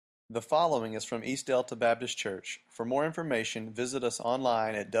The following is from East Delta Baptist Church. For more information, visit us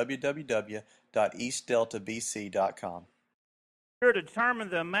online at www.eastdeltabc.com. To determine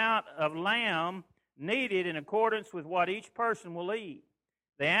the amount of lamb needed in accordance with what each person will eat.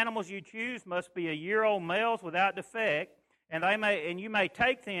 The animals you choose must be a year-old males without defect, and you may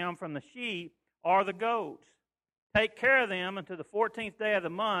take them from the sheep or the goats. Take care of them until the 14th day of the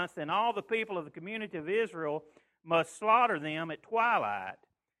month, and all the people of the community of Israel must slaughter them at twilight.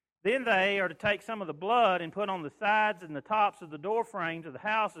 Then they are to take some of the blood and put on the sides and the tops of the door frames of the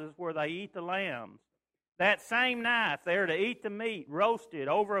houses where they eat the lambs. That same night they are to eat the meat roasted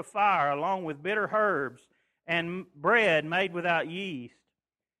over a fire along with bitter herbs and bread made without yeast.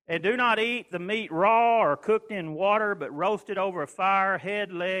 And do not eat the meat raw or cooked in water, but roasted over a fire,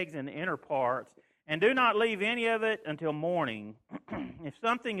 head, legs, and inner parts. And do not leave any of it until morning. If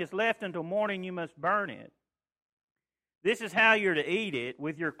something is left until morning, you must burn it. This is how you're to eat it,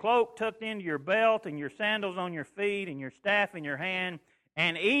 with your cloak tucked into your belt and your sandals on your feet and your staff in your hand,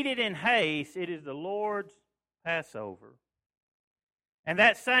 and eat it in haste. It is the Lord's Passover. And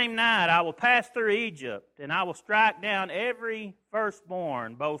that same night I will pass through Egypt, and I will strike down every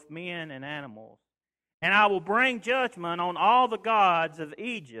firstborn, both men and animals. And I will bring judgment on all the gods of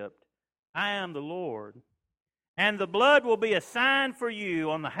Egypt. I am the Lord. And the blood will be a sign for you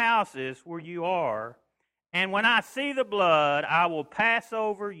on the houses where you are. And when I see the blood, I will pass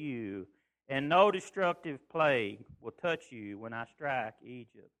over you, and no destructive plague will touch you when I strike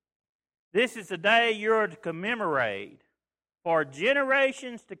Egypt. This is the day you are to commemorate for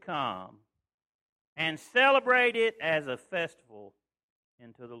generations to come, and celebrate it as a festival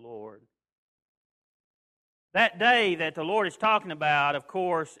unto the Lord. That day that the Lord is talking about, of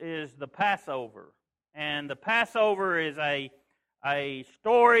course, is the Passover. And the Passover is a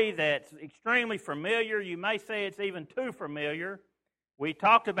story that's extremely familiar. You may say it's even too familiar. We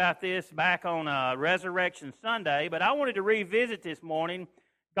talked about this back on Resurrection Sunday, but I wanted to revisit this morning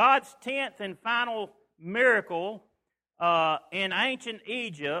God's 10th and final miracle in ancient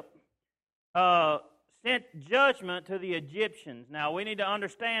Egypt sent judgment to the Egyptians. Now, we need to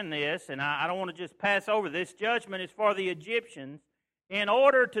understand this, and I don't want to just pass over this. Judgment is for the Egyptians in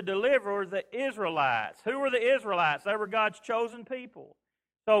order to deliver the Israelites. Who were the Israelites? They were God's chosen people.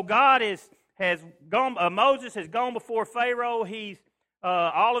 So God Moses has gone before Pharaoh. He's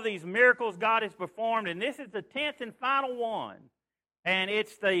all of these miracles God has performed, and this is the 10th and final one. And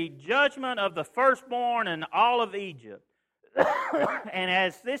it's the judgment of the firstborn in all of Egypt. And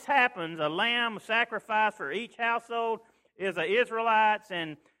as this happens, a lamb sacrificed for each household is the Israelites.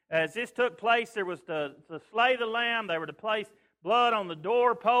 And as this took place, there was to slay the lamb. They were to place blood on the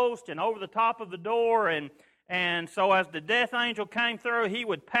doorpost and over the top of the door. And so as the death angel came through, he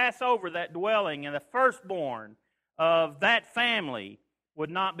would pass over that dwelling. And the firstborn of that family would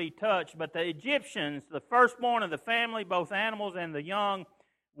not be touched. But the Egyptians, the firstborn of the family, both animals and the young,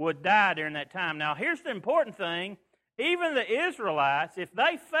 would die during that time. Now, here's the important thing. Even the Israelites, if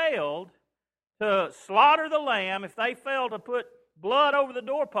they failed to slaughter the lamb, if they failed to put blood over the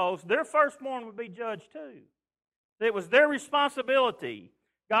doorpost, their firstborn would be judged too. It was their responsibility.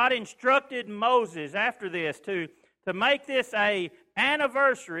 God instructed Moses after this to make this an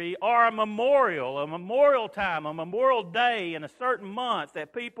anniversary or a memorial time, a memorial day in a certain month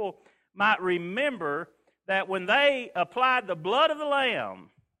that people might remember that when they applied the blood of the lamb,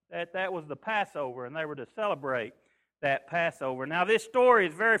 that was the Passover, and they were to celebrate that Passover. Now, this story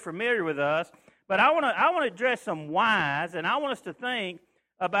is very familiar with us, but I want to address some whys, and I want us to think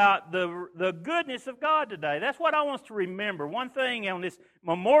about the goodness of God today. That's what I want us to remember. One thing on this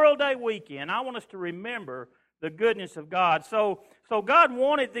Memorial Day weekend, I want us to remember the goodness of God. So God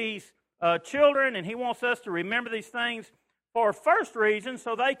wanted these children, and He wants us to remember these things for a first reason,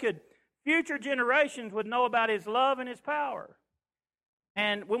 so future generations would know about His love and His power.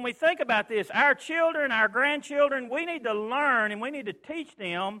 And when we think about this, our children, our grandchildren, we need to learn and we need to teach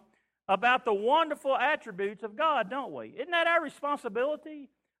them about the wonderful attributes of God, don't we? Isn't that our responsibility?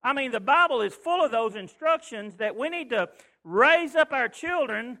 I mean, the Bible is full of those instructions that we need to raise up our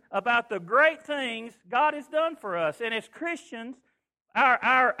children about the great things God has done for us. And as Christians,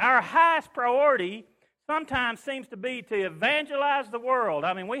 our highest priority sometimes seems to be to evangelize the world.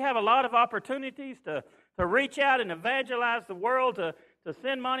 I mean, we have a lot of opportunities to reach out and evangelize the world, to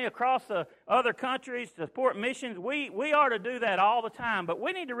send money across other countries, to support missions. We are to do that all the time. But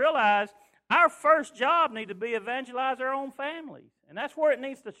we need to realize our first job needs to be evangelize our own families. And that's where it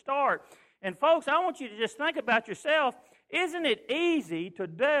needs to start. And folks, I want you to just think about yourself. Isn't it easy to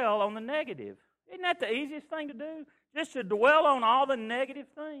dwell on the negative? Isn't that the easiest thing to do? Just to dwell on all the negative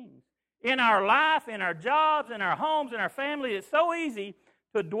things. In our life, in our jobs, in our homes, in our family, it's so easy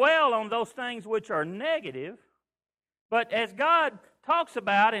to dwell on those things which are negative. But as God talks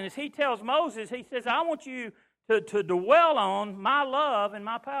about, and as He tells Moses, He says, I want you to dwell on my love and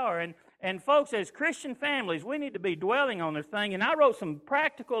my power. And folks, as Christian families, we need to be dwelling on this thing. And I wrote some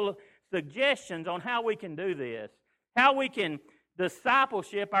practical suggestions on how we can do this, how we can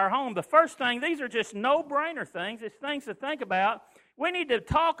discipleship our home. The first thing, these are just no-brainer things. It's things to think about. We need to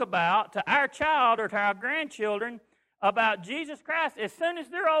talk about to our child or to our grandchildren about Jesus Christ. As soon as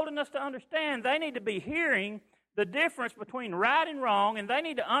they're old enough to understand, they need to be hearing the difference between right and wrong, and they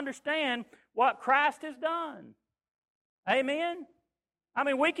need to understand what Christ has done. Amen? I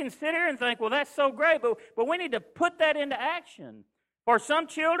mean, we can sit here and think, well, that's so great, but we need to put that into action. For some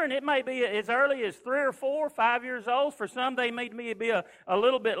children, it may be as early as 3 or 4 or 5 years old. For some, they may be a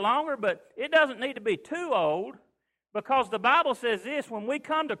little bit longer, but it doesn't need to be too old, because the Bible says this: when we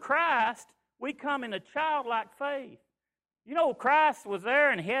come to Christ, we come in a childlike faith. You know, Christ was there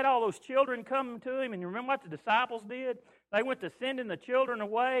and He had all those children coming to Him, and you remember what the disciples did? They went to sending the children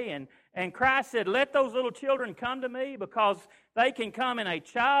away, and Christ said, let those little children come to me, because they can come in a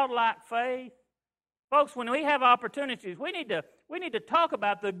childlike faith. Folks, when we have opportunities, we need to talk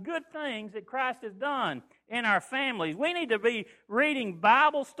about the good things that Christ has done in our families. We need to be reading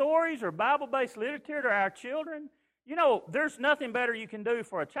Bible stories or Bible-based literature to our children. You know, there's nothing better you can do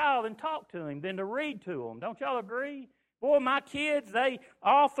for a child than talk to him, than to read to them. Don't y'all agree? Boy, my kids,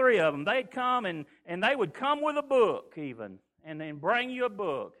 all 3 of them, they'd come and they would come with a book even, and then bring you a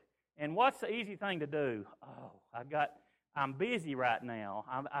book. And what's the easy thing to do? Oh, I'm busy right now.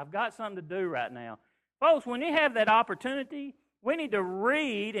 I've got something to do right now. Folks, when you have that opportunity, we need to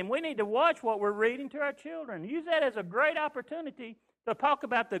read and we need to watch what we're reading to our children. Use that as a great opportunity to talk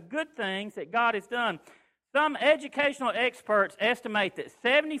about the good things that God has done. Some educational experts estimate that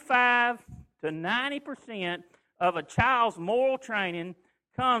 75 to 90% of a child's moral training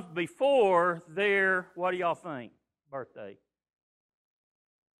comes before their, what do y'all think, birthday?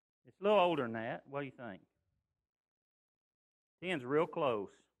 It's a little older than that. What do you think? 10's real close.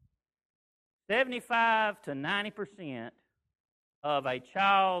 75 to 90% of a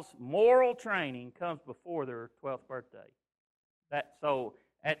child's moral training comes before their 12th birthday. So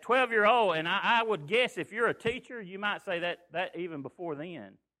at 12-year-old, and I would guess if you're a teacher, you might say that even before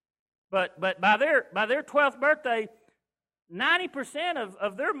then. But by their 12th birthday, 90%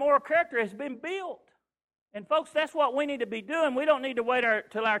 of their moral character has been built. And folks, that's what we need to be doing. We don't need to wait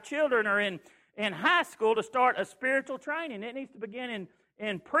till our children are in high school to start a spiritual training. It needs to begin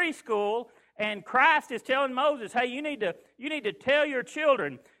in preschool. And Christ is telling Moses, hey, you need to tell your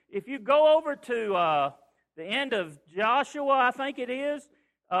children. If you go over to the end of Joshua, I think it is,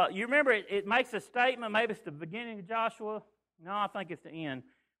 you remember it makes a statement, maybe it's the beginning of Joshua. No, I think it's the end.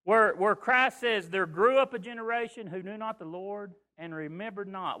 Where Christ says, there grew up a generation who knew not the Lord and remembered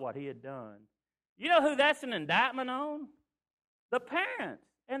not what He had done. You know who that's an indictment on? The parents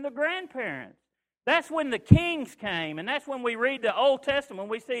and the grandparents. That's when the kings came, and that's when we read the Old Testament, when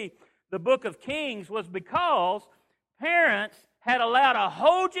we see the book of Kings, was because parents had allowed a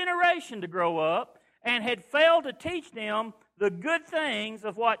whole generation to grow up and had failed to teach them the good things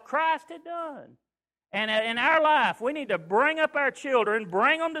of what Christ had done. And in our life, we need to bring up our children,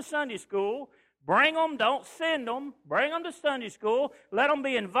 bring them to Sunday school, bring them, don't send them, bring them to Sunday school, let them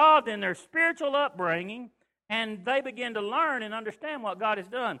be involved in their spiritual upbringing, and they begin to learn and understand what God has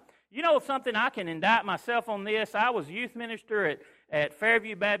done. You know something, I can indict myself on this. I was youth minister at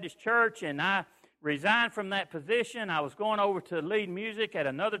Fairview Baptist Church, and I resigned from that position. I was going over to lead music at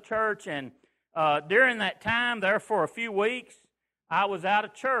another church, and during that time, there for a few weeks, I was out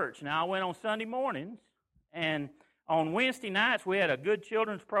of church. Now, I went on Sunday mornings, and on Wednesday nights, we had a good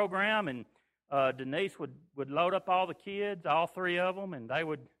children's program, and Denise would load up all the kids, all 3 of them, and they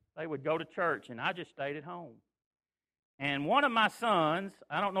would go to church, and I just stayed at home. And one of my sons,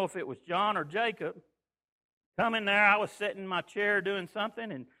 I don't know if it was John or Jacob, come in there. I was sitting in my chair doing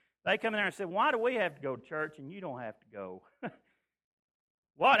something, and they come in there and said, why do we have to go to church and you don't have to go?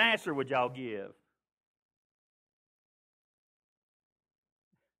 What answer would y'all give?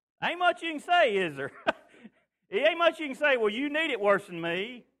 Ain't much you can say, is there? It ain't much you can say, well, you need it worse than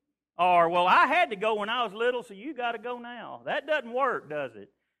me. Or, well, I had to go when I was little, so you got to go now. That doesn't work, does it?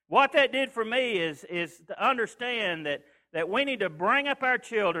 What that did for me is to understand that we need to bring up our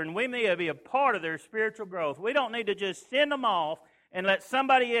children. We need to be a part of their spiritual growth. We don't need to just send them off and let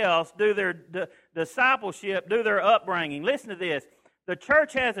somebody else do their discipleship, do their upbringing. Listen to this. The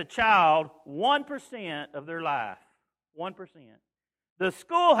church has a child 1% of their life. 1%. The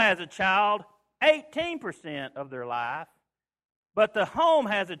school has a child 18% of their life. But the home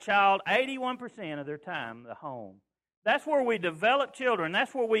has a child 81% of their time, the home. That's where we develop children.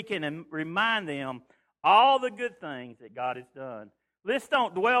 That's where we can remind them all the good things that God has done. Let's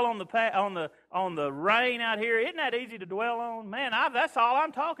don't dwell on the rain out here. Isn't that easy to dwell on? Man, that's all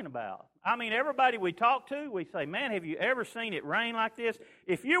I'm talking about. I mean, everybody we talk to, we say, man, have you ever seen it rain like this?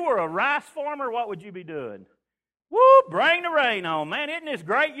 If you were a rice farmer, what would you be doing? Woo, bring the rain on. Man, isn't this a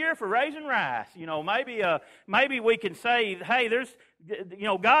great year for raising rice? You know, maybe we can say, hey,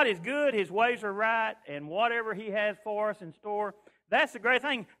 God is good, His ways are right, and whatever He has for us in store, that's the great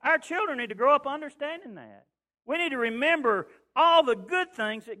thing. Our children need to grow up understanding that. We need to remember all the good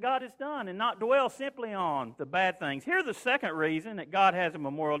things that God has done and not dwell simply on the bad things. Here's the second reason that God has a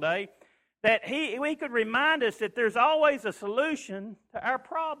Memorial Day, that He could remind us that there's always a solution to our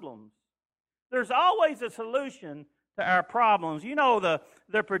problems. There's always a solution to our problems. You know,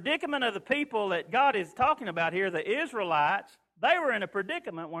 the predicament of the people that God is talking about here, the Israelites, they were in a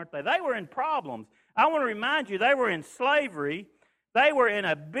predicament, weren't they? They were in problems. I want to remind you, they were in slavery. They were in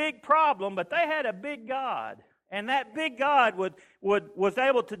a big problem, but they had a big God. And that big God was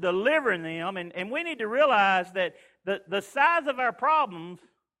able to deliver them. And we need to realize that the size of our problems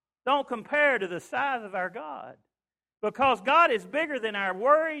don't compare to the size of our God. Because God is bigger than our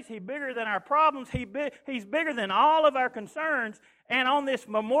worries. He's bigger than our problems. He's bigger than all of our concerns. And on this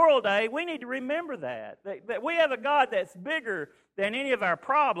Memorial Day, we need to remember that we have a God that's bigger than any of our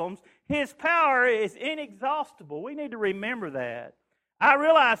problems. His power is inexhaustible. We need to remember that. I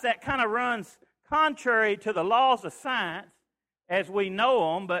realize that kind of runs contrary to the laws of science as we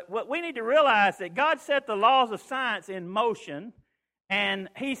know them, but what we need to realize that God set the laws of science in motion. And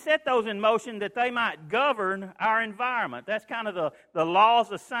He set those in motion that they might govern our environment. That's kind of the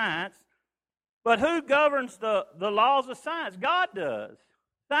laws of science. But who governs the laws of science? God does.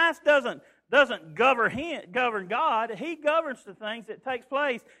 Science doesn't govern God. He governs the things that takes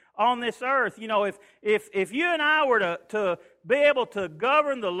place on this earth. You know, if you and I were to be able to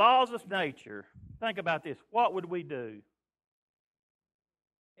govern the laws of nature, think about this, what would we do?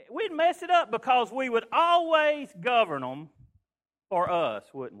 We'd mess it up because we would always govern them for us,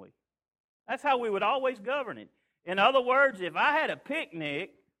 wouldn't we? That's how we would always govern it. In other words, if I had a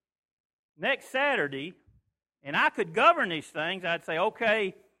picnic next Saturday and I could govern these things, I'd say,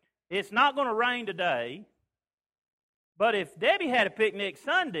 okay, it's not going to rain today. But if Debbie had a picnic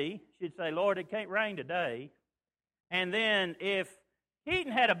Sunday, she'd say, Lord, it can't rain today. And then if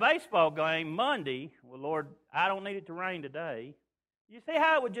Keaton had a baseball game Monday, well, Lord, I don't need it to rain today. You see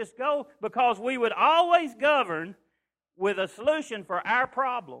how it would just go? Because we would always govern with a solution for our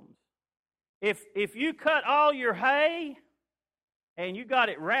problems. If you cut all your hay and you got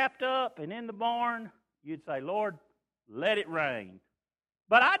it wrapped up and in the barn, you'd say, Lord, let it rain.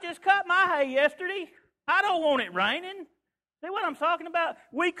 But I just cut my hay yesterday. I don't want it raining. See what I'm talking about?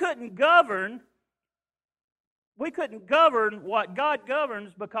 We couldn't govern what God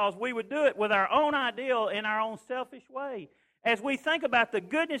governs because we would do it with our own ideal in our own selfish way. As we think about the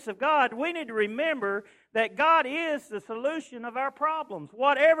goodness of God, we need to remember that God is the solution of our problems.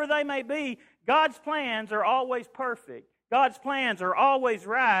 Whatever they may be, God's plans are always perfect. God's plans are always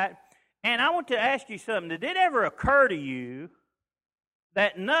right. And I want to ask you something. Did it ever occur to you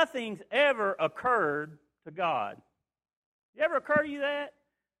that nothing's ever occurred to God? Did it ever occur to you that?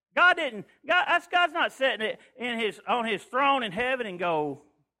 God's not sitting on His throne in heaven and go,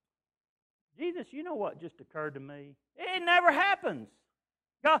 Jesus, you know what just occurred to me? It never happens.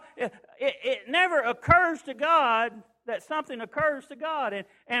 God, it never occurs to God that something occurs to God.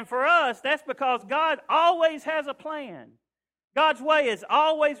 And for us, that's because God always has a plan. God's way is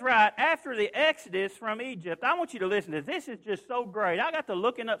always right. After the Exodus from Egypt, I want you to listen to this. This is just so great. I got to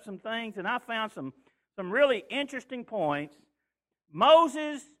looking up some things, and I found some really interesting points.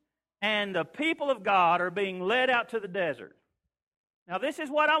 Moses and the people of God are being led out to the desert. Now, this is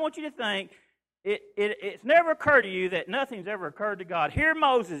what I want you to think. It's never occurred to you that nothing's ever occurred to God. Here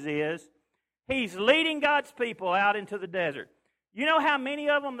Moses is. He's leading God's people out into the desert. You know how many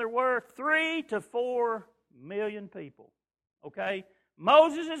of them there were? 3 to 4 million people. Okay?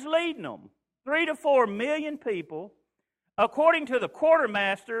 Moses is leading them. 3 to 4 million people. According to the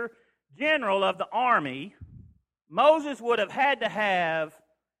quartermaster general of the army, Moses would have had to have,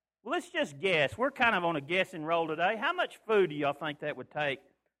 let's just guess. We're kind of on a guessing roll today. How much food do y'all think that would take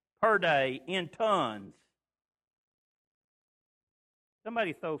per day in tons?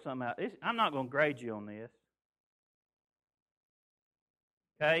 Somebody throw something out. I'm not going to grade you on this.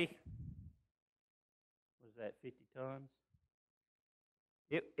 Okay? What is that, 50 tons?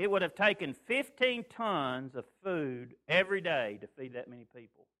 It would have taken 15 tons of food every day to feed that many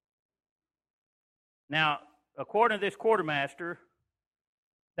people. Now, according to this quartermaster,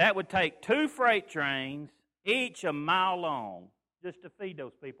 that would take 2 freight trains each a mile long, just to feed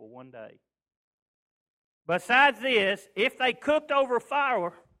those people one day. Besides this, if they cooked over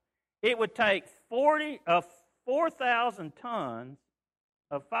fire, it would take 4,000 tons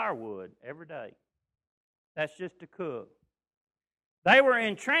of firewood every day. That's just to cook. They were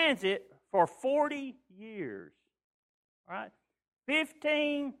in transit for 40 years. All right?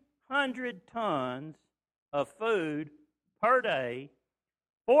 1,500 tons of food per day,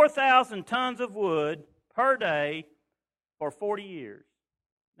 4,000 tons of wood per day for 40 years.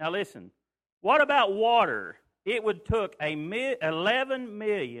 Now listen, what about water? It would took 11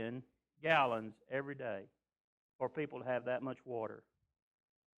 million gallons every day for people to have that much water.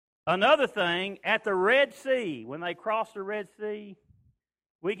 Another thing, at the Red Sea, when they crossed the Red Sea,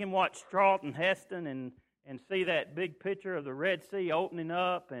 we can watch Charlton Heston and see that big picture of the Red Sea opening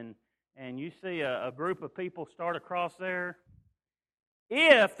up, and you see a group of people start across there.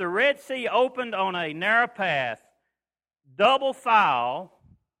 If the Red Sea opened on a narrow path, double file,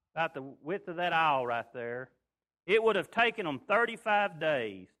 about the width of that aisle right there, it would have taken them 35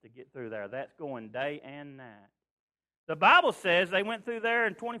 days to get through there. That's going day and night. The Bible says they went through there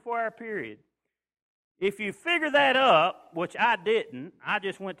in a 24-hour period. If you figure that up, which I didn't, I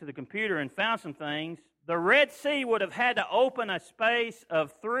just went to the computer and found some things, the Red Sea would have had to open a space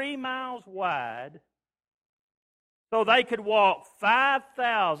of 3 miles wide so they could walk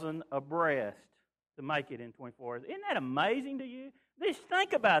 5,000 abreast to make it in 24 hours. Isn't that amazing to you? Just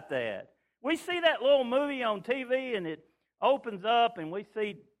think about that. We see that little movie on TV and it opens up and we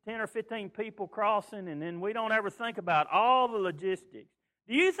see 10 or 15 people crossing, and then we don't ever think about all the logistics.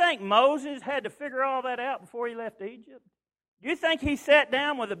 Do you think Moses had to figure all that out before he left Egypt? Do you think he sat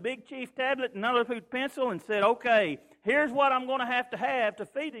down with a big chief tablet and another pencil and said, okay, here's what I'm going to have to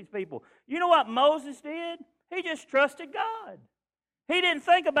feed these people? You know what Moses did? He just trusted God. He didn't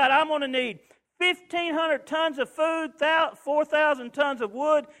think about, I'm going to need 1,500 tons of food, 4,000 tons of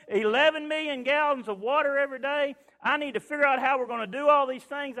wood, 11 million gallons of water every day. I need to figure out how we're going to do all these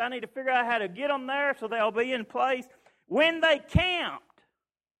things. I need to figure out how to get them there so they'll be in place. When they camped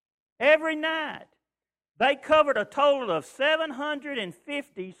every night, they covered a total of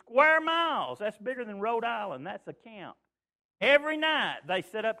 750 square miles. That's bigger than Rhode Island. That's a camp. Every night they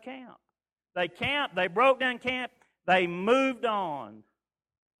set up camp. They camped, they broke down camp, they moved on.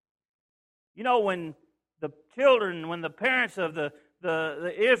 You know, when the parents of the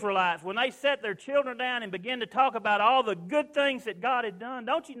Israelites, when they set their children down and began to talk about all the good things that God had done,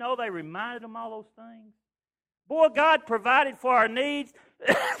 don't you know they reminded them all those things? Boy, God provided for our needs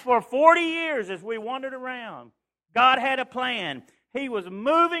for 40 years as we wandered around. God had a plan. He was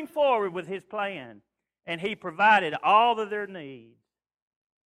moving forward with His plan, and He provided all of their needs.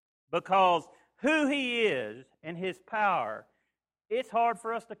 Because who He is and His power, it's hard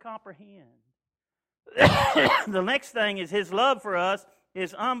for us to comprehend. The next thing is His love for us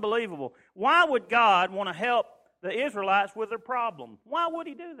is unbelievable. Why would God want to help the Israelites with their problem? Why would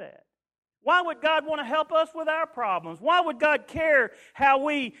He do that? Why would God want to help us with our problems? Why would God care how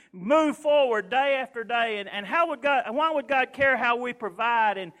we move forward day after day? And why would God care how we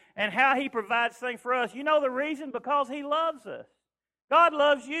provide and how He provides things for us? You know the reason? Because He loves us. God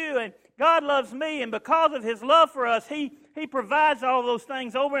loves you and God loves me, and because of His love for us, He provides all those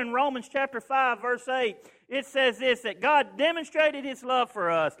things. Over in Romans chapter 5, verse 8, it says this, that God demonstrated His love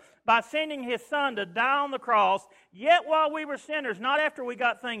for us by sending His Son to die on the cross, yet while we were sinners, not after we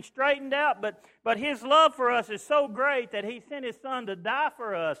got things straightened out, but His love for us is so great that He sent His Son to die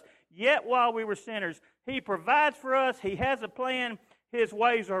for us, yet while we were sinners. He provides for us. He has a plan. His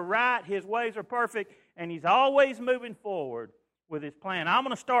ways are right. His ways are perfect, and He's always moving forward with His plan. I'm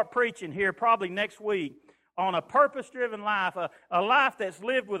going to start preaching here probably next week on a purpose-driven life, a life that's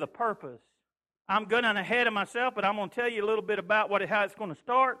lived with a purpose. I'm getting ahead of myself, but I'm going to tell you a little bit about how it's going to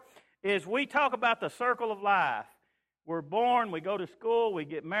start. Is we talk about the circle of life. We're born, we go to school, we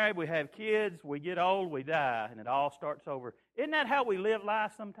get married, we have kids, we get old, we die, and it all starts over. Isn't that how we live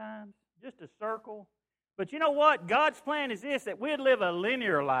life sometimes? Just a circle. But you know what? God's plan is this, that we'd live a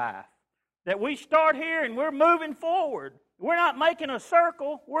linear life. That we start here and we're moving forward. We're not making a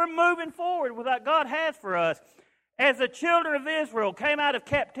circle. We're moving forward with what God has for us. As the children of Israel came out of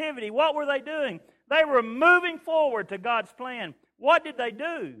captivity, what were they doing? They were moving forward to God's plan. What did they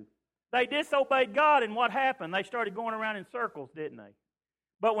do? They disobeyed God, and what happened? They started going around in circles, didn't they?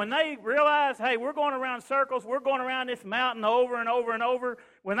 But when they realized, hey, we're going around in circles, we're going around this mountain over and over and over,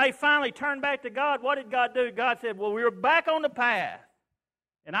 when they finally turned back to God, what did God do? God said, well, we're back on the path,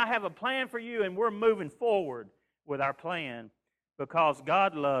 and I have a plan for you, and we're moving forward with our plan because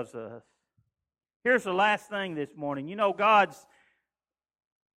God loves us. Here's the last thing this morning. You know, God's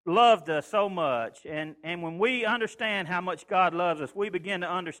loved us so much. And when we understand how much God loves us, we begin to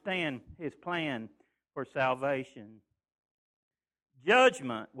understand His plan for salvation.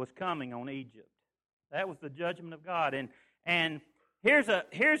 Judgment was coming on Egypt. That was the judgment of God. And here's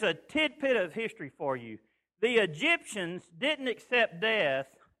a tidbit of history for you. The Egyptians didn't accept death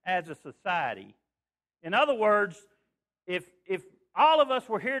as a society. In other words, if all of us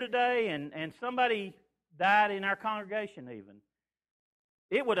were here today and somebody died in our congregation even,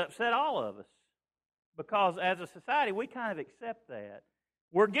 it would upset all of us. Because as a society, we kind of accept that.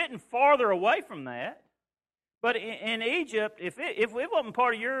 We're getting farther away from that. But in Egypt, if it wasn't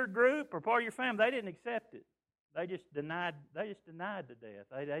part of your group or part of your family, they didn't accept it. They just denied the death.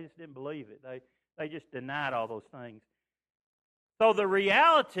 They just didn't believe it. They just denied all those things. So the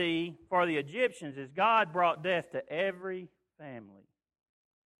reality for the Egyptians is God brought death to every family.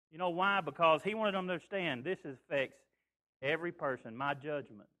 You know why? Because He wanted them to understand this affects every person. My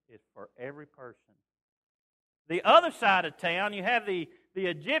judgment is for every person. The other side of town, you have the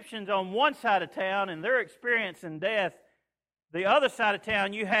Egyptians on one side of town, and they're experiencing death. The other side of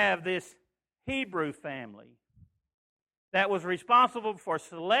town, you have this Hebrew family that was responsible for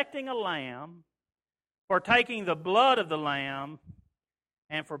selecting a lamb, for taking the blood of the lamb,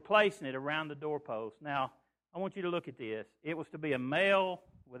 and for placing it around the doorpost. Now, I want you to look at this. It was to be a male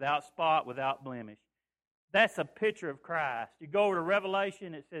without spot, without blemish. That's a picture of Christ. You go over to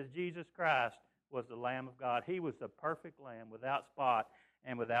Revelation, it says Jesus Christ was the Lamb of God. He was the perfect Lamb without spot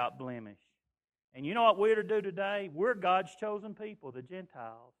and without blemish. And you know what we're to do today? We're God's chosen people, the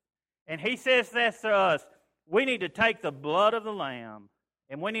Gentiles. And He says this to us. We need to take the blood of the Lamb,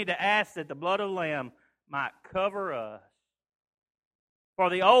 and we need to ask that the blood of the Lamb might cover us. For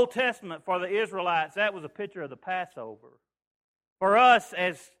the Old Testament, for the Israelites, that was a picture of the Passover. For us,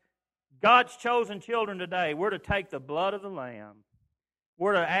 as God's chosen children today, we're to take the blood of the Lamb.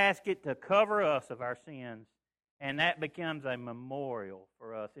 We're to ask it to cover us of our sins, and that becomes a memorial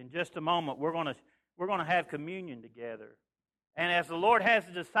for us. In just a moment, we're going to have communion together. And as the Lord has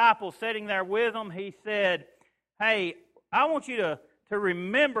the disciples sitting there with them, He said, hey, I want you to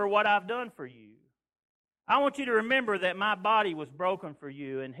remember what I've done for you. I want you to remember that my body was broken for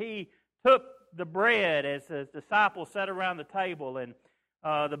you. And He took the bread as His disciples sat around the table, and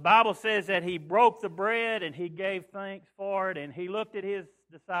the Bible says that He broke the bread and He gave thanks for it, and He looked at His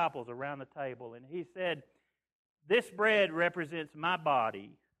disciples around the table and He said, this bread represents my body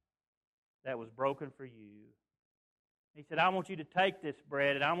that was broken for you. He said, I want you to take this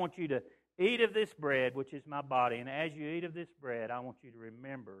bread and I want you to eat of this bread, which is my body. And as you eat of this bread, I want you to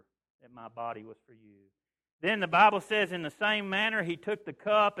remember that my body was for you. Then the Bible says in the same manner, He took the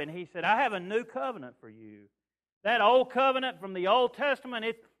cup and He said, I have a new covenant for you. That old covenant from the Old Testament,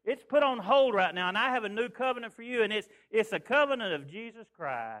 it's put on hold right now, and I have a new covenant for you, and it's a covenant of Jesus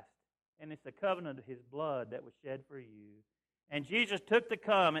Christ, and it's a covenant of His blood that was shed for you. And Jesus took the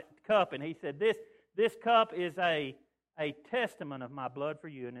cup, and He said, this cup is a testament of my blood for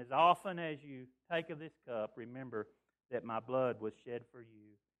you, and as often as you take of this cup, remember that my blood was shed for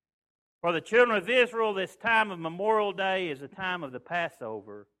you. For the children of Israel, this time of Memorial Day is a time of the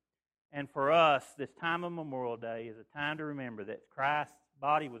Passover. And for us, this time of Memorial Day is a time to remember that Christ's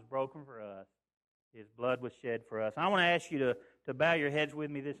body was broken for us. His blood was shed for us. I want to ask you to bow your heads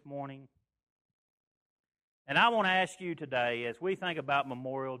with me this morning. And I want to ask you today, as we think about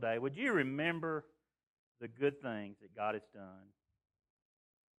Memorial Day, would you remember the good things that God has done?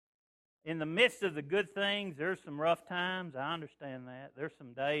 In the midst of the good things, there's some rough times. I understand that. There's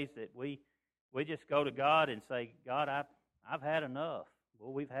some days that we just go to God and say, God, I've had enough.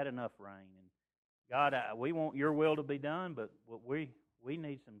 Well, we've had enough rain. And God, we want your will to be done, but we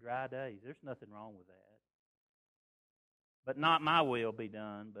need some dry days. There's nothing wrong with that. But not my will be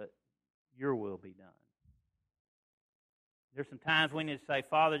done, but your will be done. There's some times we need to say,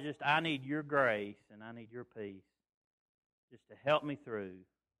 Father, I need your grace and I need your peace just to help me through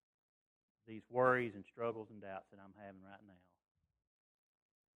these worries and struggles and doubts that I'm having right now.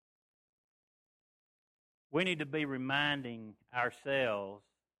 We need to be reminding ourselves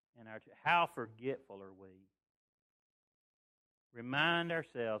and how forgetful are we. Remind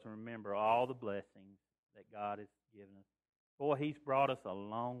ourselves and remember all the blessings that God has given us. Boy, He's brought us a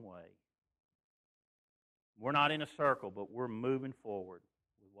long way. We're not in a circle, but we're moving forward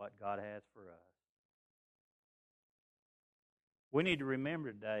with what God has for us. We need to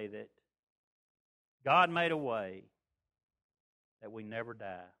remember today that God made a way that we never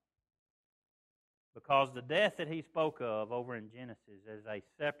die. Because the death that He spoke of over in Genesis as a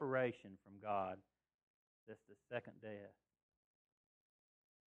separation from God, that's the second death.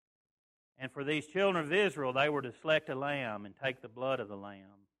 And for these children of Israel, they were to select a lamb and take the blood of the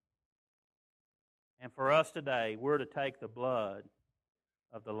lamb. And for us today, we're to take the blood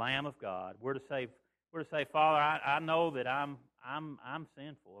of the Lamb of God. We're to say, Father, I know that I'm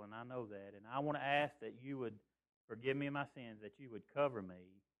sinful, and I know that, and I want to ask that you would forgive me of my sins, that you would cover me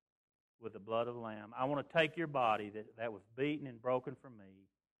with the blood of the Lamb. I want to take your body that was beaten and broken for me,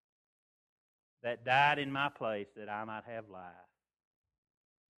 that died in my place that I might have life.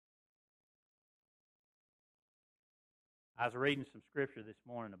 I was reading some scripture this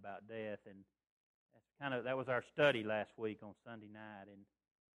morning about death, and that was our study last week on Sunday night. And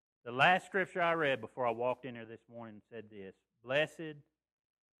the last scripture I read before I walked in here this morning said this: "Blessed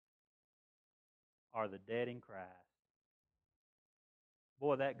are the dead in Christ."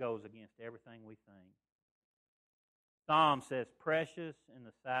 Boy, that goes against everything we think. Psalm says, "Precious in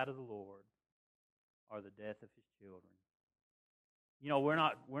the sight of the Lord are the death of His children." You know, we're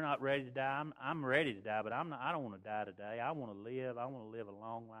not ready to die. I'm ready to die, but I don't want to die today. I want to live. I want to live a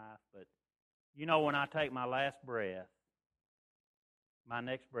long life. But you know, when I take my last breath, my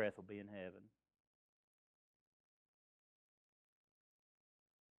next breath will be in heaven,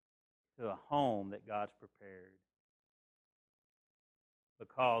 to a home that God's prepared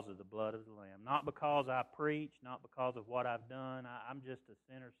because of the blood of the Lamb. Not because I preach, not because of what I've done. I'm just a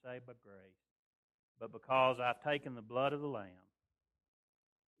sinner saved by grace. But because I've taken the blood of the Lamb.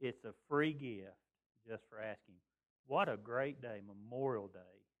 It's a free gift just for asking. What a great day, Memorial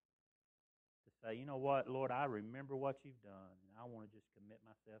Day, to say, you know what, Lord, I remember what you've done, and I want to just commit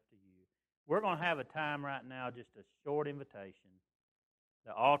myself to you. We're going to have a time right now, just a short invitation.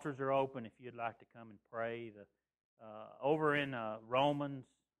 The altars are open if you'd like to come and pray. Over in Romans,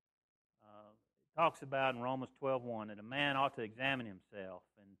 it talks about in Romans 12:1 that a man ought to examine himself.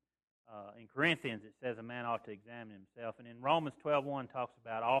 And in Corinthians, it says a man ought to examine himself. And in Romans 12:1, it talks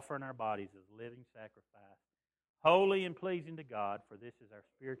about offering our bodies as a living sacrifice, holy and pleasing to God, for this is our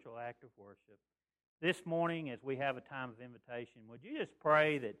spiritual act of worship. This morning, as we have a time of invitation, would you just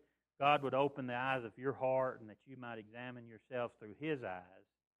pray that God would open the eyes of your heart and that you might examine yourself through His eyes,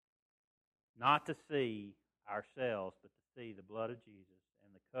 not to see ourselves, but to see the blood of Jesus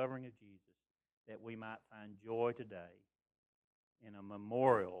and the covering of Jesus, that we might find joy today in a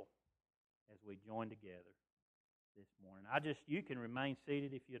memorial as we join together this morning. You can remain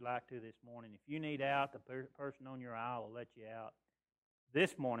seated if you'd like to this morning. If you need out, the person on your aisle will let you out.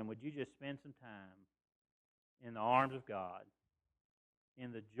 This morning, would you just spend some time in the arms of God,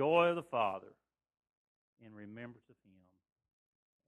 in the joy of the Father, in remembrance of Him?